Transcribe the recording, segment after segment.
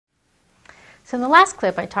So in the last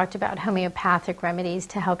clip, I talked about homeopathic remedies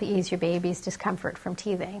to help ease your baby's discomfort from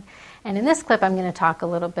teething. And in this clip, I'm going to talk a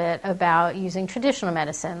little bit about using traditional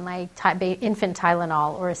medicine like infant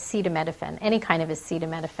Tylenol or acetaminophen. Any kind of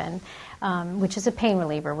acetaminophen, which is a pain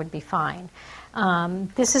reliever, would be fine.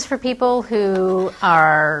 This is for people who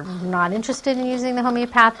are not interested in using the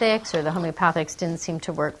homeopathics, or the homeopathics didn't seem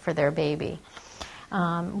to work for their baby.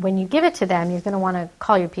 When you give it to them, you're going to want to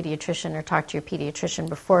call your pediatrician or talk to your pediatrician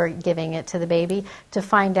before giving it to the baby to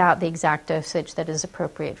find out the exact dosage that is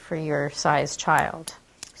appropriate for your size child.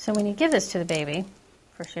 So when you give this to the baby,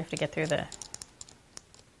 first you have to get through the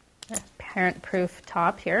parent-proof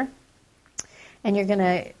top here, and you're going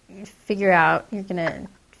to figure out, you're going to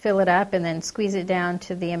fill it up and then squeeze it down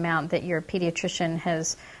to the amount that your pediatrician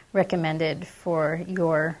has recommended for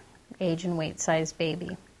your age and weight size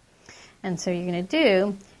baby. And so you're going to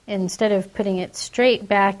do, instead of putting it straight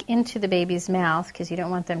back into the baby's mouth, because you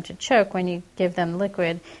don't want them to choke when you give them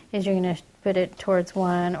liquid, is you're going to put it towards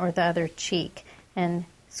one or the other cheek and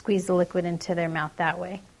squeeze the liquid into their mouth that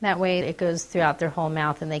way. That way it goes throughout their whole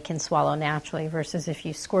mouth and they can swallow naturally, versus if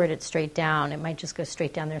you squirt it straight down, it might just go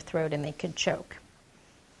straight down their throat and they could choke.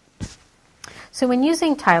 So when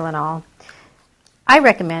using Tylenol, I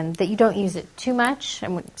recommend that you don't use it too much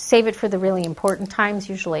and save it for the really important times,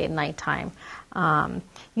 usually at nighttime.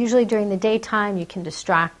 Usually during the daytime, you can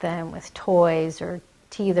distract them with toys or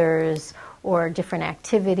teethers or different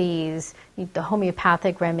activities. The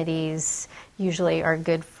homeopathic remedies usually are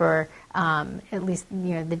good for at least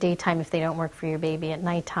the daytime if they don't work for your baby at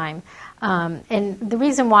nighttime. And the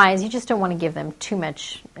reason why is you just don't want to give them too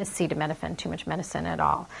much acetaminophen, too much medicine at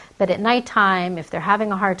all. But at nighttime, if they're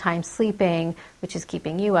having a hard time sleeping, which is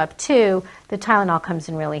keeping you up too, the Tylenol comes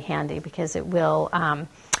in really handy because it will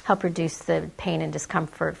help reduce the pain and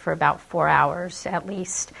discomfort for about 4 hours at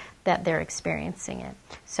least that they're experiencing it.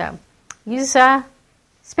 So use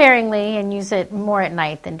sparingly and use it more at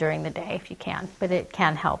night than during the day if you can, but it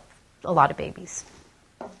can help a lot of babies.